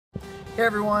Hey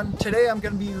everyone, today I'm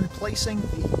going to be replacing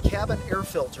the cabin air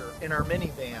filter in our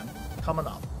minivan coming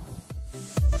up.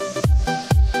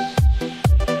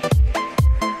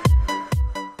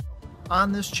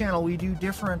 On this channel we do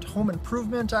different home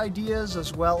improvement ideas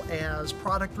as well as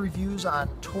product reviews on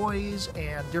toys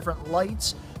and different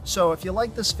lights. So if you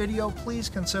like this video, please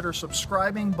consider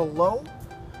subscribing below.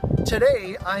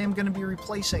 Today I am going to be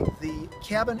replacing the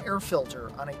cabin air filter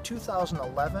on a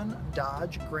 2011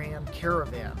 Dodge Grand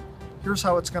Caravan. Here's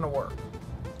how it's going to work.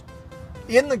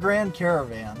 In the Grand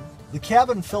Caravan, the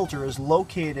cabin filter is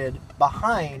located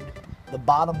behind the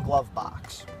bottom glove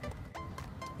box.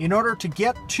 In order to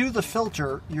get to the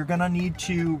filter, you're going to need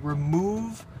to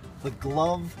remove the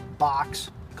glove box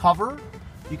cover.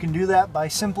 You can do that by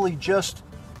simply just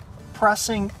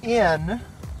pressing in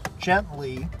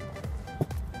gently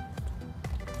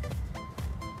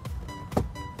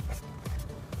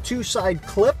two side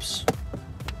clips,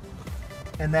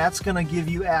 and that's going to give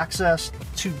you access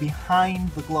to behind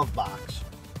the glove box.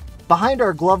 Behind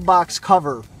our glove box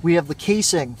cover, we have the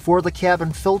casing for the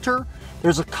cabin filter.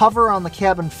 There's a cover on the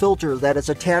cabin filter that is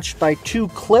attached by two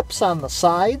clips on the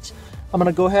sides. I'm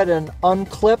going to go ahead and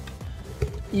unclip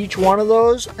each one of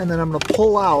those, and then I'm going to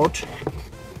pull out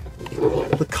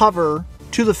the cover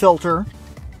to the filter.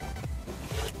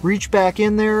 Reach back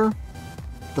in there.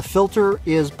 The filter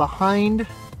is behind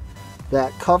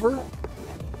that cover.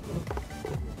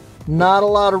 Not a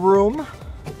lot of room,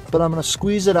 but I'm going to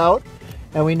squeeze it out,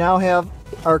 and we now have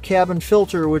our cabin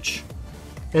filter, which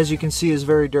as you can see is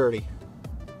very dirty.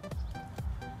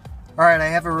 Alright, I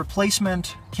have a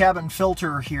replacement cabin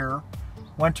filter here.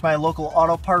 Went to my local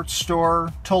auto parts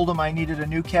store, told them I needed a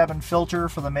new cabin filter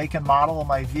for the make and model of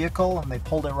my vehicle, and they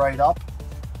pulled it right up.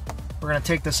 We're going to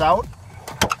take this out.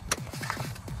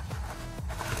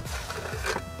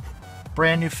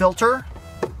 Brand new filter.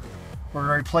 We're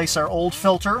going to replace our old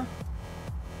filter.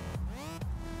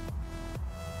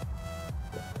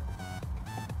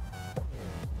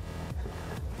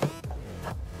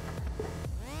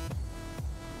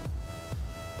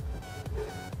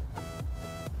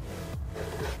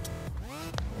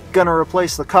 Going to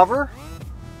replace the cover.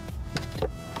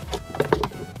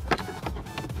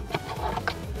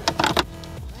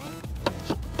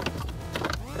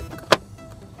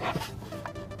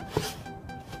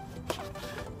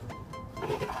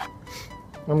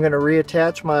 I'm going to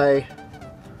reattach my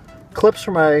clips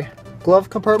for my glove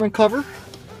compartment cover.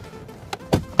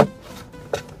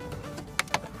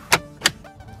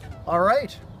 All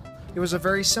right. It was a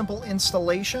very simple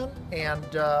installation,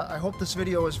 and I hope this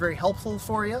video was very helpful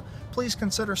for you. Please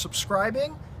consider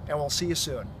subscribing, and we'll see you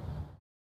soon.